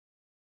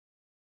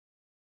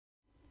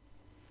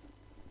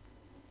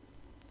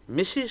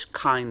Mrs.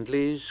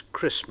 Kyndley's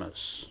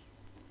Christmas.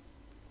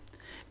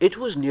 It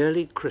was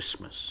nearly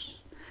Christmas.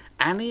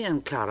 Annie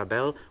and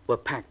Clarabel were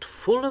packed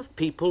full of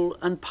people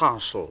and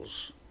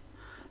parcels.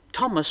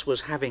 Thomas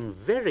was having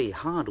very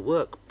hard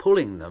work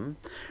pulling them.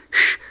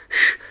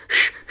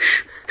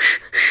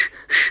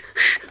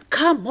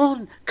 Come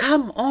on,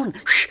 come on.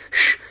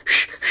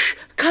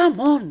 Come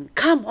on,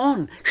 come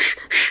on.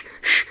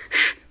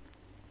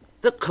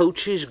 The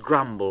coaches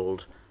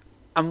grumbled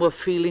and were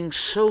feeling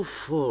so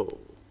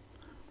full.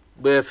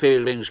 We're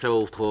feeling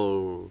so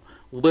full.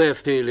 We're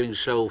feeling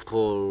so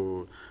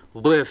full.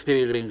 We're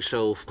feeling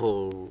so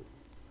full.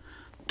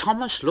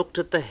 Thomas looked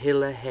at the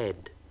hill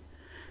ahead.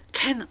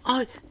 Can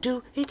I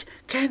do it?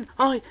 Can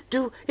I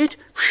do it?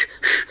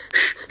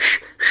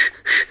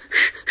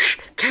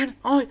 Can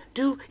I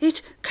do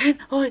it? Can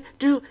I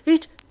do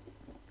it?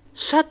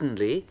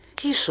 Suddenly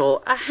he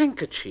saw a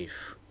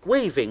handkerchief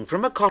waving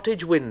from a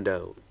cottage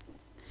window.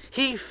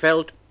 He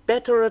felt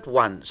better at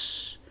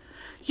once.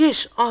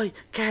 Yes, I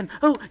can.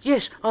 Oh,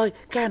 yes, I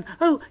can.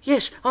 Oh,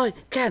 yes, I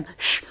can.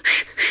 Shh,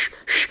 shh, shh,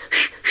 shh,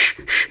 shh,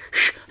 shh,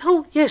 shh.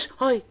 Oh, yes,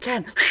 I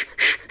can.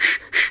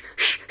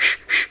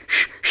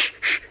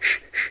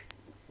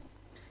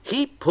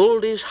 He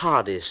pulled his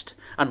hardest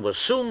and was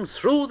soon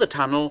through the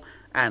tunnel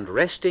and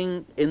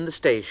resting in the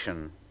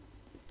station.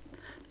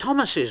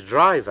 Thomas's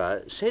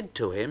driver said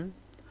to him,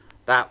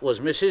 "That was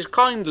Mrs.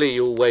 Kyndley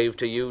who waved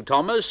to you,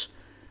 Thomas.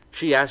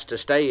 She has to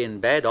stay in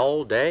bed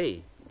all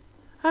day."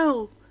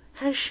 "Oh,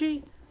 has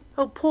she?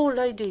 Oh, poor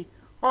lady,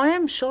 I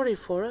am sorry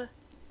for her.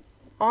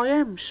 I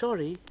am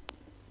sorry."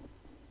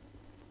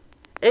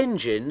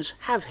 Engines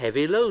have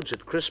heavy loads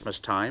at Christmas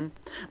time,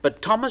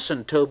 but Thomas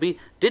and Toby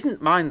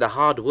didn't mind the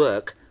hard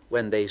work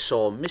when they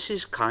saw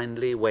Mrs.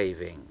 Kyndley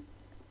waving.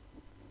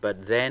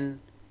 But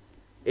then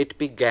it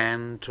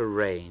began to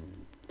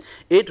rain.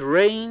 It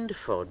rained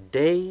for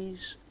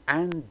days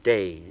and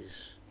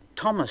days.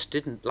 Thomas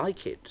didn't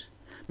like it.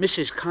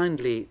 Mrs.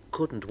 Kyndley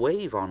couldn't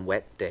wave on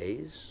wet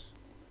days.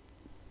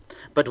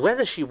 But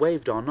whether she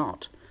waved or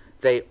not,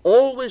 they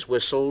always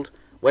whistled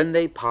when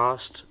they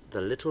passed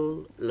the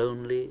little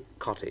lonely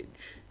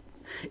cottage.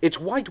 Its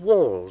white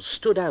walls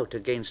stood out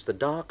against the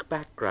dark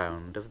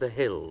background of the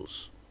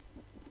hills.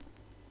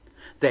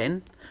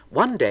 Then,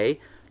 one day,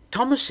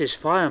 Thomas's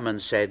fireman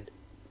said,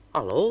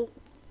 "Hullo,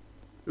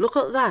 look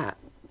at that."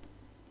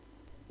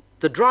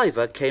 The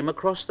driver came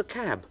across the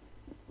cab.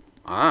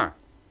 "Ah,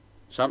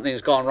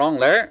 something's gone wrong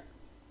there."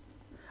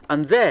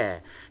 And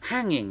there,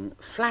 hanging,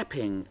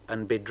 flapping,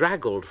 and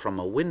bedraggled from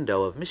a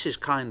window of Mrs.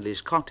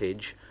 Kyndley's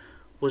cottage,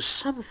 was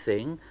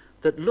something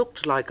that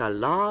looked like a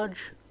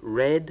large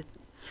red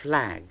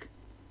flag.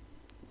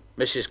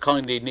 "Mrs.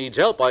 Kyndley needs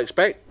help, I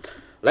expect.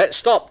 Let's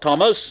stop,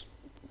 Thomas."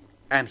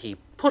 And he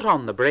put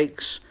on the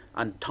brakes,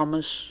 and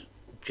Thomas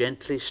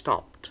gently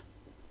stopped.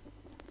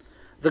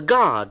 The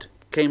guard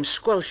came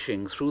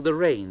squelching through the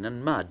rain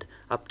and mud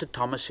up to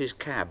Thomas's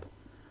cab,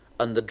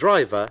 and the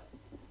driver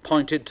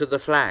pointed to the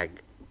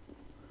flag.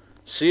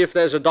 "See if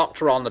there's a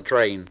doctor on the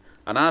train,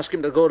 and ask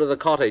him to go to the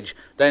cottage.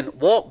 Then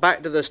walk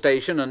back to the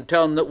station and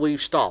tell him that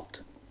we've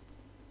stopped."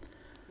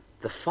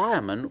 The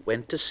fireman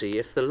went to see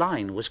if the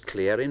line was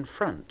clear in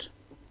front.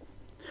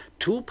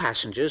 2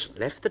 passengers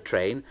left the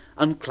train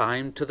and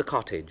climbed to the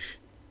cottage.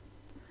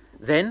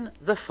 Then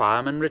the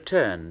fireman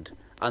returned,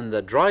 and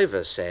the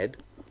driver said,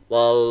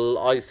 "Well,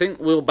 I think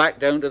we'll back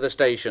down to the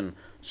station,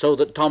 so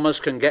that Thomas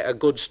can get a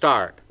good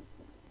start."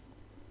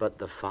 But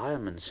the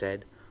fireman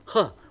said,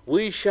 "Huh,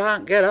 we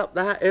shan't get up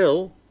that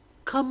hill.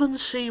 Come and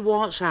see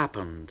what's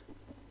happened."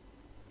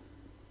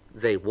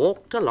 They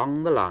walked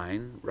along the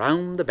line,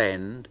 round the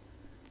bend,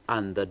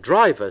 and the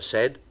driver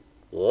said,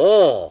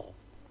 "Oh,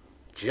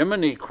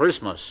 Jiminy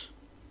Christmas!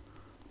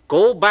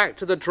 Go back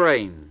to the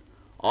train.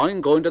 I'm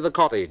going to the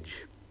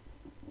cottage."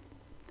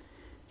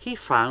 He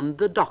found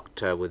the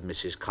doctor with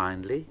Mrs.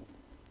 Kyndley.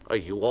 "Are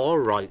you all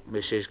right,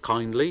 Mrs.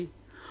 Kyndley?"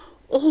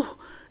 "Oh,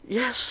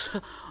 yes,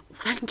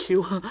 thank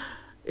you.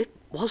 It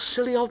was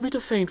silly of me to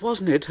faint,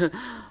 wasn't it?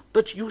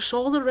 But you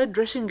saw the red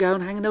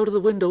dressing-gown hanging out of the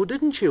window,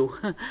 didn't you?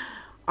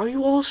 Are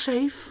you all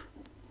safe?"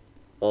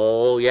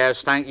 "Oh,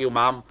 yes, thank you,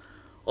 ma'am.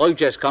 I've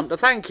just come to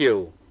thank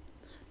you.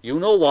 You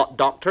know what,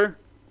 doctor?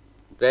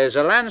 There's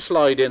a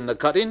landslide in the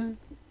cutting.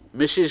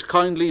 Mrs.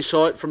 Kyndley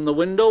saw it from the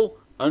window,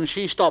 and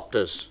she stopped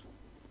us.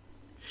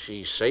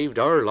 She saved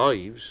our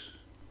lives.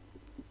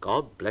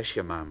 God bless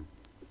you, ma'am."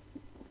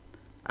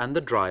 And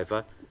the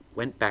driver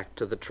went back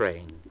to the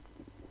train.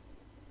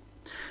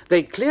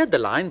 They cleared the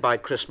line by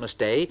Christmas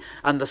Day,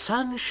 and the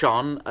sun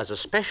shone as a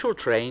special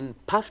train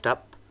puffed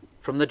up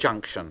from the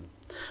junction.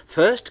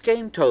 First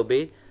came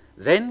Toby,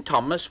 then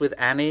Thomas with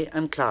Annie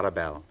and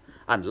Clarabel,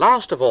 and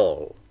last of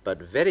all, but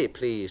very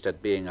pleased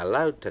at being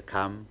allowed to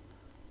come,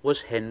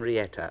 was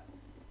Henrietta.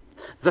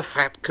 The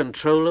fat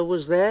controller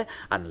was there,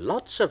 and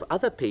lots of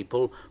other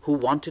people who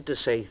wanted to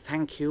say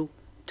thank you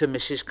to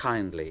Mrs.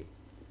 Kyndley.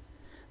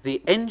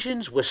 The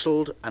engines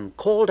whistled and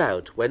called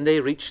out when they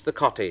reached the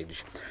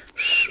cottage.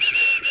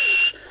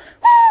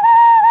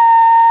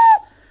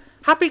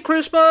 "Happy Happy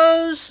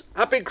Christmas!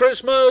 Happy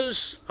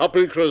Christmas!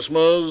 Happy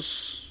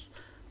Christmas!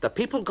 The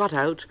people got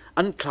out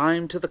and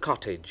climbed to the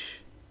cottage.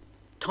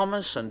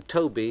 Thomas and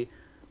Toby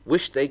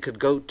wished they could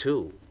go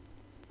too.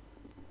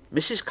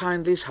 Mrs.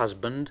 Kyndley's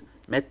husband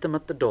met them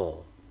at the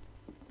door.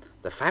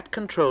 The fat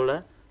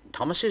controller,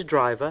 Thomas's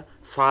driver,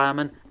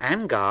 fireman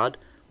and guard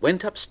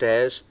went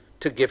upstairs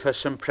to give her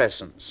some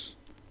presents.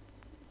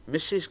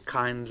 Mrs.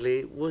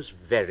 Kyndley was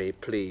very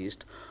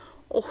pleased.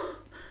 "Oh,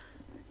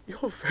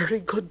 you're very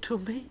good to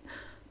me,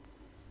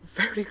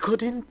 very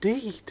good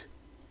indeed."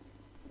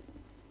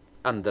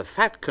 And the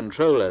fat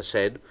controller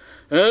said,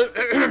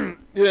 The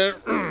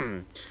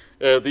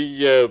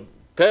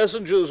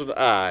passengers and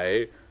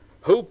I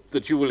hope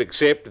that you will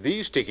accept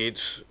these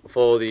tickets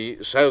for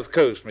the South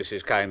Coast,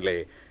 Mrs.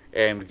 Kyndley,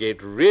 and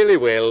get really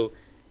well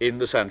in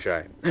the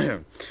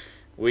sunshine.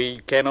 We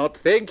cannot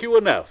thank you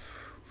enough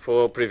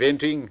for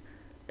preventing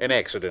an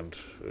accident,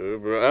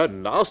 a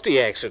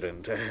nasty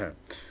accident.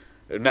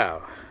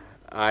 Now,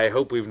 I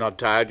hope we've not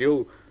tired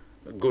you.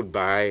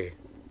 Goodbye,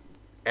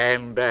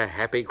 and a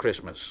happy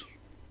Christmas."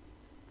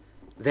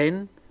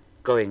 Then,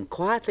 going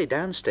quietly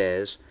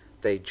downstairs,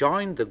 they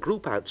joined the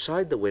group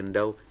outside the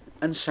window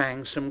and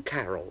sang some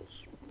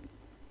carols.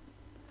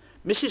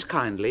 Mrs.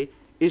 Kyndley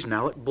is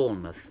now at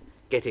Bournemouth,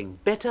 getting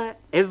better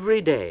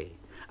every day,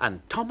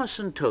 and Thomas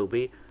and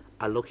Toby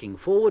are looking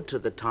forward to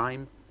the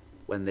time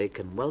when they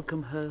can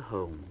welcome her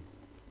home.